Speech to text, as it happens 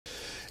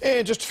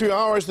In just a few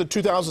hours, the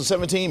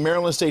 2017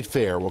 Maryland State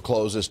Fair will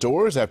close its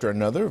doors after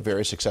another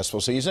very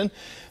successful season.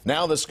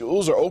 Now the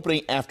schools are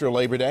opening after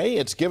Labor Day.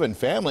 It's given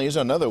families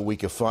another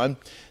week of fun.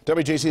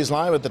 WJC is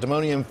live at the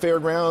Timonium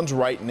Fairgrounds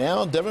right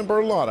now. Devin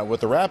Bartolotta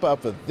with the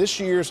wrap-up of this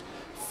year's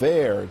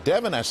fair.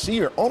 Devin, I see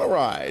you're on a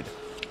ride.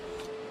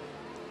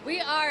 We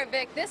are,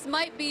 Vic. This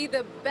might be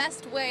the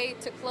best way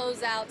to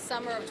close out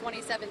summer of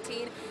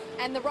 2017,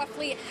 and the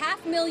roughly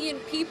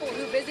 500,000 people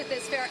who visit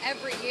this fair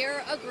every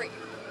year agree.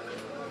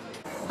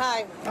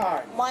 Hi.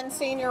 Hi. One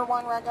senior,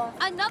 one regular.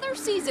 Another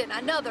season,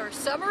 another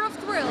summer of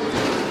thrills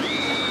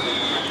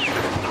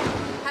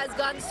has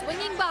gone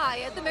swinging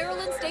by at the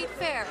Maryland State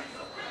Fair.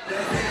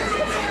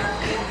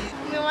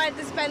 We wanted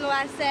to spend the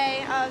last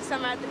day of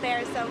summer at the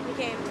fair, so we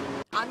came.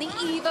 On the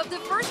eve of the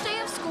first day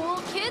of school,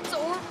 kids,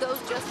 or those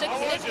just a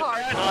kid at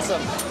heart,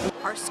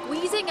 are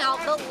squeezing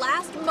out the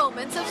last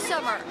moments of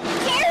summer.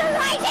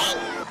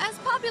 As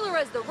popular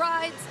as the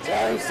rides,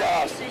 Italian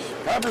sausage,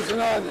 peppers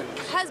and onions,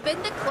 has been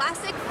the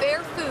classic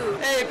fair food.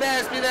 Hey,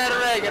 pass me that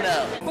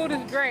oregano. Food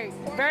is great,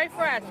 very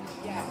fresh.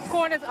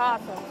 Corn is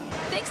awesome.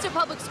 Thanks to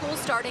public schools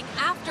starting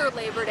after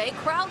Labor Day,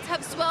 crowds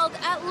have swelled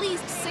at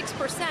least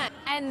 6%.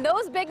 And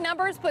those big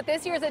numbers put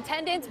this year's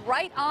attendance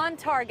right on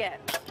target.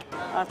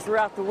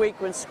 Throughout the week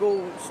when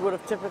schools would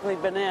have typically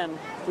been in,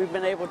 we've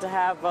been able to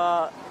have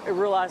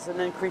realize an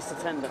increased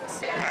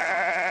attendance.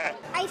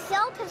 I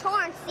felt his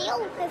horn,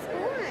 feel his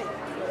horn.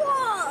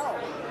 Whoa!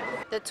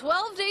 The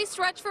 12-day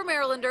stretch for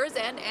Marylanders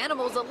and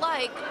animals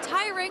alike,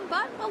 tiring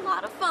but a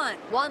lot of fun.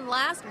 One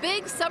last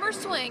big summer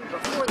swing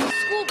before the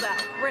school bell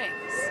rings.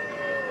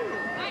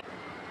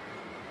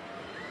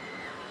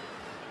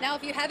 Now,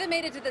 if you haven't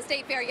made it to the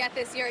State Fair yet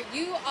this year,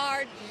 you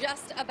are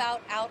just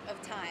about out of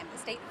time. The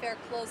State Fair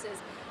closes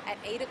at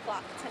 8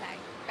 o'clock tonight.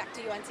 Back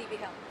to you on TV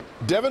Hill.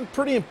 Devin,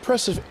 pretty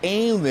impressive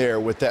aim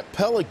there with that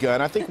pellet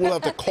gun. I think we'll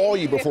have to call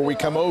you before we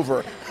come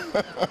over.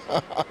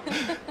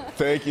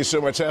 Thank you so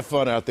much. Have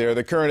fun out there.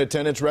 The current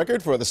attendance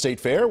record for the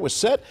State Fair was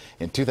set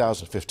in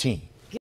 2015.